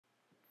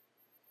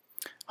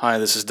Hi,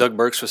 this is Doug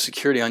Burks with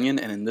Security Onion,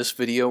 and in this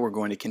video we're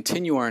going to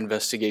continue our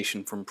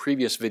investigation from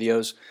previous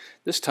videos,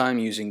 this time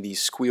using the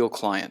Squeal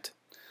Client.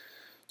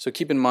 So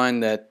keep in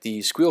mind that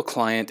the Squeal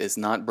Client is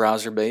not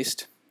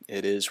browser-based.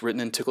 It is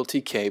written in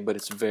TickleTK, but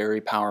it's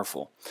very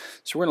powerful.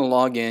 So we're going to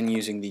log in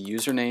using the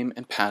username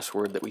and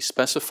password that we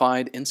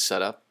specified in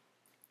setup.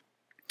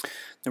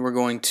 Then we're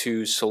going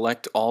to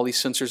select all the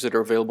sensors that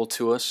are available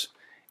to us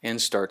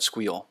and start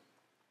Squeal.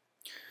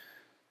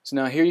 So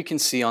now here you can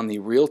see on the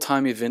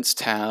Real-Time Events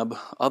tab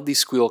of the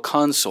Squeal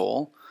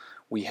console,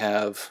 we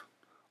have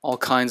all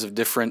kinds of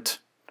different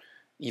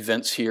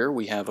events here.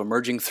 We have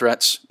emerging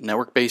threats,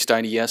 network-based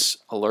IDS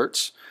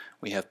alerts.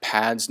 We have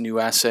PADS new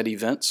asset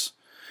events.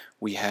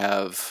 We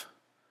have,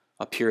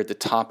 up here at the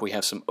top, we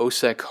have some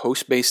OSEC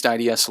host-based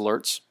IDS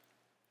alerts.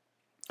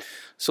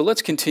 So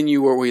let's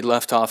continue where we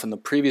left off in the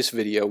previous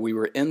video. We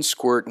were in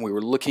Squirt and we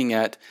were looking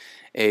at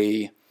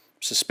a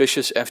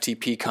suspicious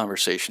FTP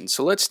conversation.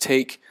 So let's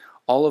take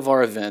all of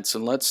our events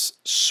and let's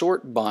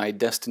sort by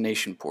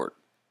destination port.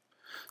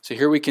 So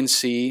here we can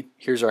see,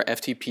 here's our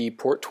FTP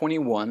port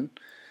 21,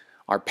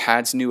 our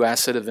PADS new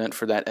asset event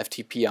for that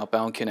FTP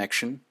outbound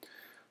connection.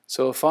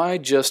 So if I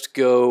just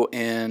go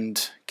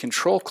and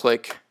control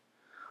click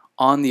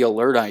on the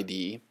alert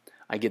ID,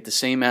 I get the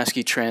same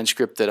ASCII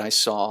transcript that I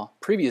saw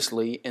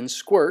previously in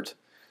Squirt.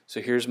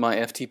 So here's my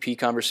FTP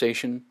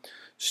conversation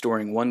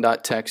storing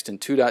 1.txt and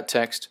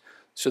 2.txt.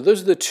 So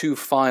those are the two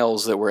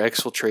files that were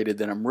exfiltrated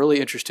that I'm really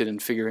interested in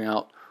figuring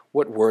out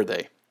what were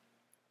they.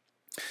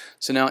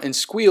 So now in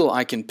Squeal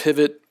I can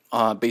pivot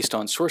based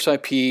on source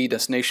IP,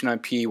 destination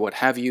IP, what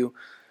have you.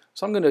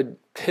 So I'm going to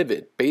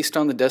pivot based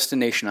on the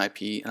destination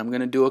IP and I'm going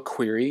to do a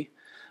query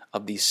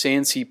of the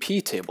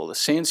SANCP table. The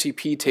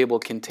SANCP table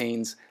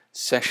contains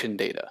session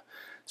data.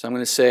 So I'm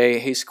going to say,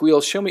 hey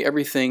Squeal, show me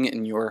everything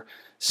in your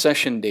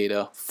session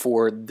data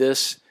for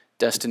this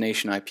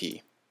destination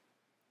IP.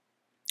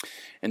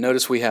 And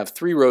notice we have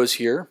three rows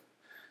here.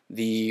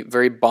 The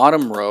very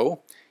bottom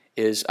row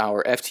is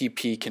our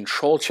FTP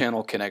control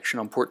channel connection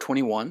on port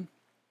 21.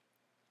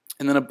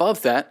 And then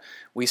above that,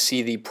 we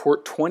see the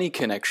port 20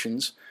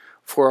 connections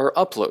for our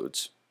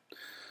uploads.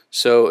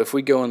 So if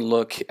we go and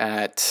look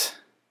at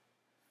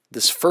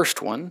this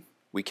first one,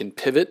 we can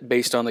pivot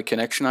based on the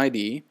connection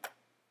ID.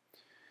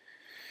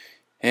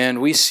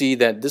 And we see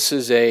that this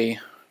is a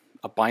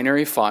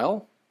binary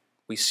file.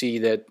 We see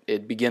that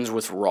it begins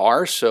with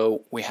RAR,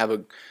 so we have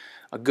a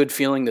good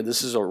feeling that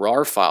this is a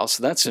RAR file,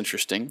 so that's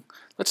interesting.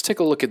 Let's take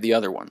a look at the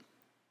other one.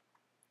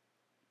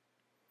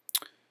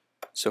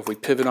 So if we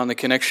pivot on the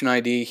connection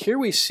ID, here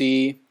we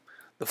see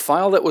the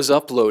file that was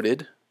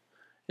uploaded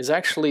is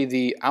actually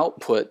the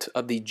output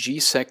of the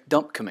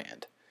gsecdump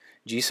command.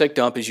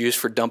 Gsecdump is used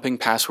for dumping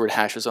password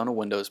hashes on a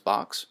Windows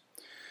box.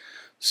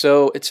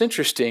 So it's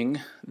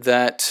interesting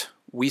that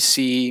we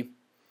see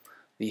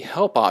the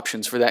help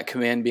options for that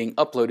command being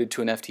uploaded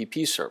to an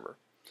FTP server.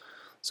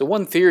 So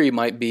one theory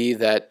might be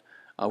that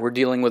we're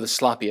dealing with a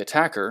sloppy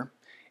attacker,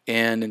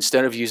 and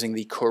instead of using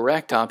the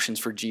correct options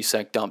for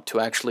gsecdump to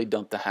actually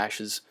dump the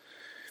hashes,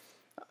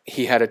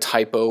 he had a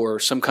typo or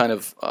some kind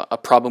of a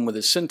problem with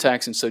his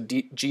syntax, and so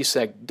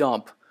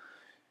gsecdump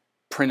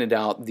printed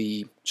out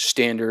the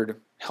standard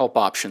help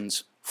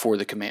options for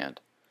the command.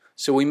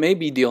 So we may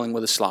be dealing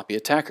with a sloppy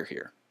attacker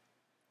here.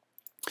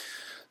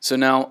 So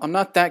now I'm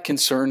not that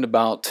concerned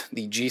about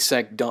the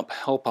gsecdump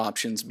help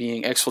options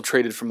being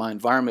exfiltrated from my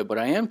environment, but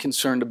I am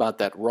concerned about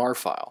that RAR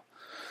file.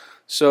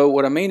 So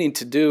what I may need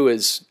to do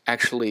is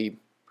actually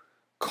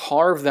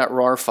carve that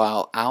RAR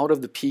file out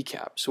of the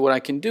Pcap. So what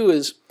I can do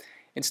is,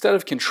 instead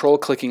of control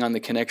clicking on the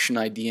connection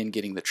ID and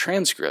getting the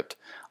transcript,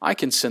 I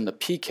can send the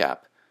Pcap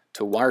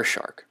to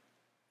Wireshark.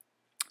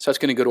 So that's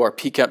going to go to our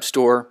Pcap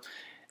store,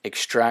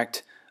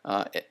 extract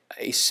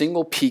a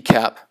single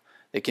Pcap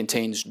that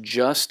contains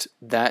just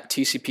that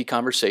TCP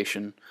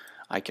conversation.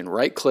 I can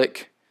right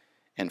click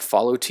and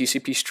follow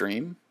TCP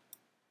stream.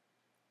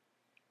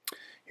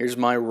 Here's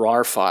my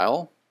RAR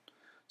file.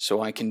 So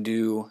I can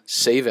do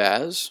save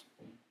as,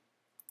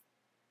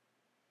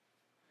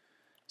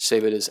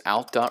 save it as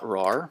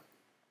out.rar.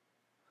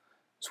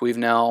 So we've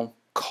now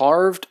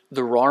carved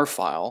the RAR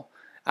file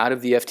out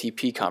of the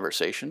FTP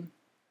conversation.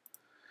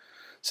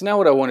 So now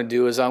what I want to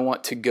do is I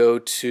want to go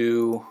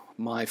to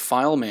my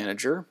file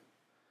manager.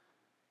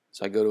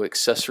 So I go to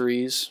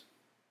accessories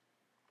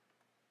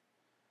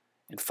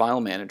and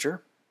file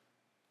manager.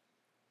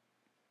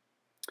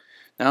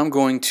 Now I'm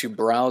going to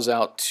browse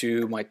out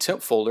to my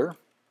temp folder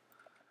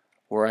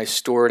where I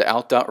stored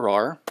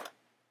out.rar.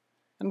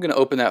 I'm going to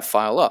open that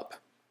file up.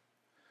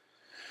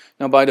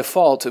 Now by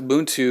default,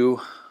 Ubuntu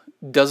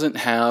doesn't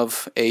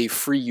have a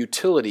free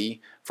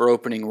utility for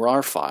opening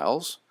RAR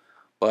files,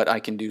 but I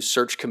can do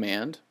search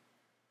command.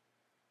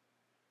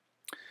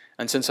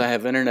 And since I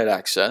have internet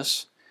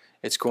access,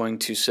 it's going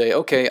to say,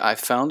 okay, I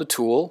found a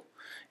tool.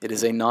 It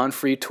is a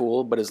non-free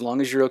tool, but as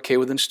long as you're okay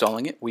with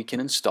installing it, we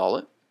can install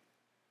it.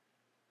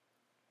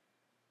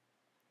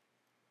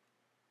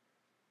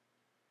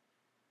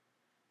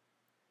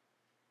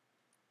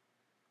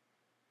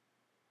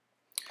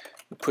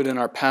 We put in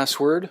our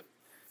password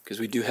because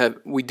we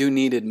do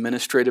need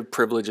administrative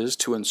privileges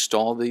to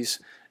install these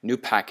new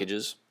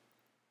packages.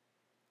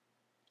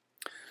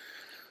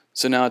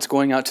 So now it's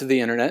going out to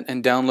the internet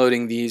and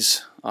downloading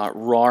these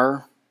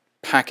RAR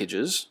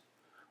packages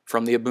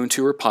from the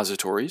Ubuntu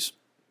repositories.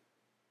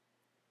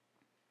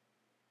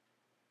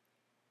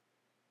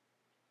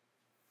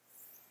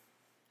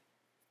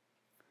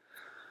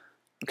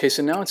 Okay,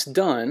 so now it's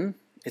done.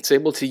 It's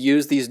able to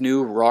use these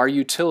new RAR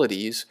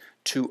utilities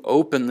to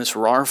open this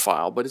RAR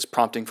file, but it's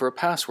prompting for a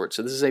password.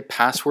 So this is a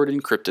password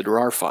encrypted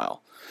RAR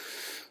file.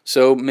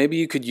 So maybe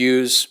you could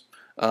use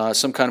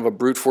some kind of a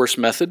brute force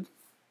method,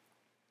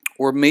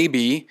 or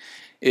maybe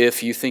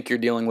if you think you're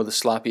dealing with a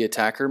sloppy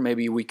attacker,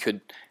 maybe we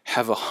could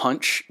have a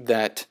hunch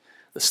that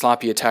the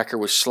sloppy attacker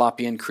was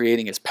sloppy in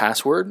creating his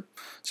password.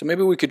 So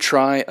maybe we could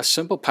try a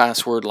simple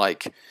password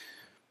like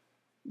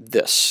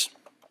this.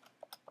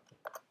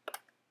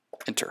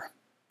 Enter.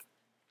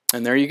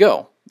 And there you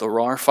go. The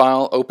RAR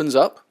file opens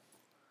up.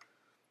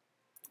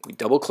 We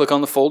double click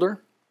on the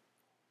folder,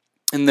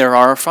 and there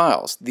are our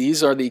files.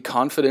 These are the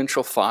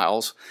confidential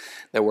files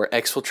that were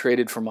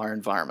exfiltrated from our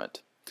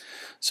environment.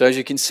 So as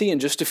you can see, in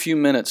just a few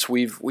minutes,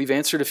 we've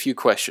answered a few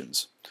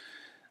questions.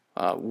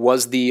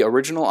 Was the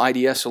original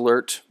IDS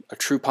alert a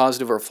true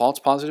positive or a false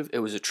positive? It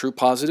was a true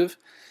positive.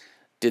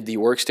 Did the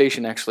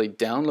workstation actually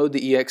download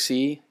the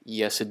exe?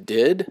 Yes, it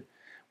did.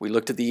 We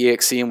looked at the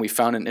exe and we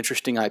found an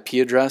interesting IP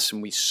address,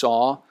 and we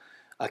saw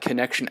a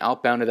connection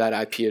outbound to that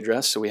IP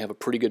address, so we have a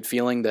pretty good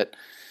feeling that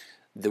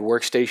the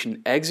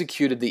workstation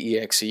executed the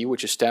exe,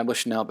 which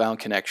established an outbound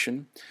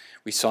connection.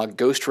 We saw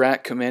ghost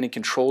rat command and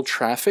control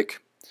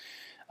traffic.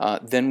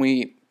 Then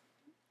we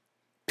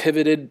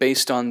pivoted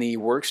based on the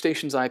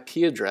workstation's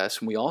IP address,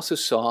 and we also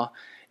saw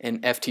an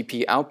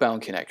FTP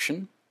outbound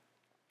connection.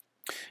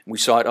 We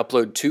saw it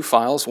upload two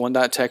files,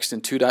 1.txt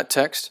and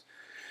 2.txt.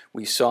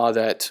 We saw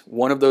that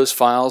one of those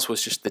files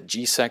was just the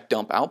gsec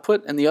dump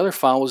output, and the other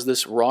file was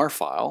this RAR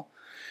file,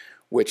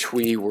 which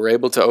we were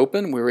able to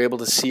open. We were able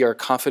to see our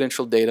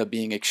confidential data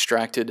being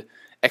extracted,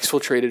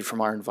 exfiltrated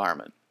from our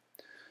environment.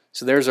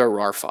 So there's our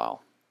RAR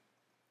file.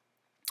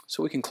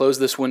 So we can close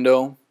this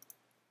window.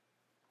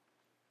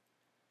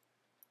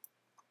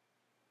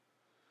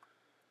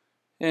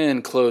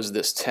 And close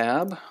this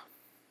tab.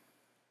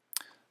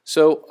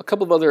 So a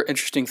couple of other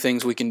interesting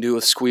things we can do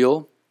with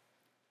Squeal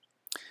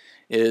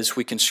is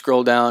we can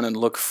scroll down and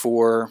look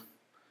for,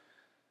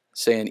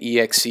 say, an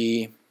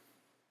exe.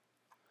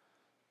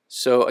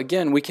 So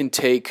again, we can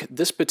take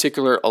this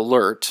particular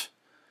alert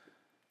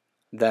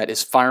that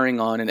is firing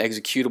on an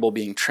executable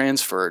being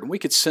transferred, and we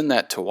could send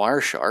that to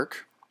Wireshark,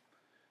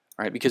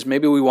 right? Because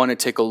maybe we want to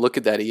take a look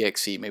at that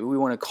exe. Maybe we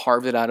want to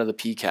carve it out of the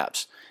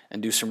Pcaps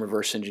and do some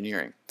reverse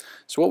engineering.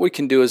 So what we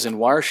can do is in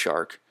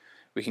Wireshark,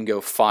 we can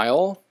go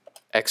File,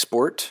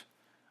 Export,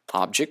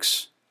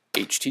 Objects,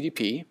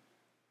 HTTP.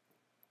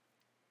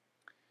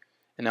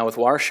 And now with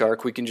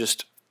Wireshark, we can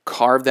just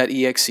carve that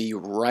exe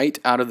right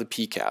out of the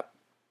Pcap.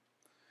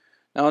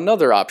 Now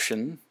another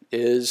option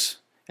is,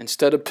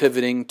 instead of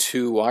pivoting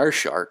to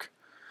Wireshark,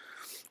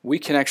 we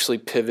can actually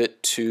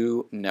pivot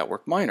to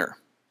Network Miner.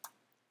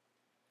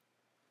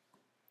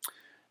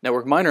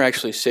 Network Miner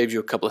actually saves you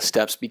a couple of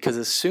steps, because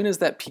as soon as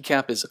that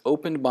Pcap is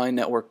opened by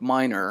Network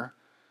Miner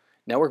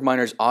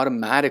is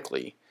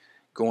automatically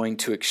going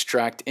to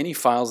extract any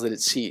files that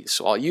it sees.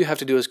 So all you have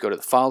to do is go to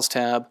the Files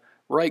tab,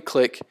 right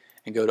click,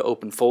 and go to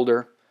Open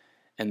Folder,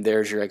 and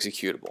there's your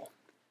executable.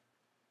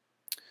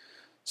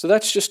 So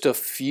that's just a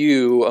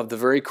few of the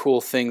very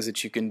cool things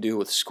that you can do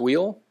with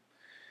Squeal.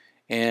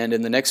 And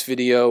in the next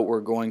video,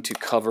 we're going to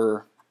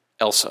cover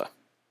ELSA.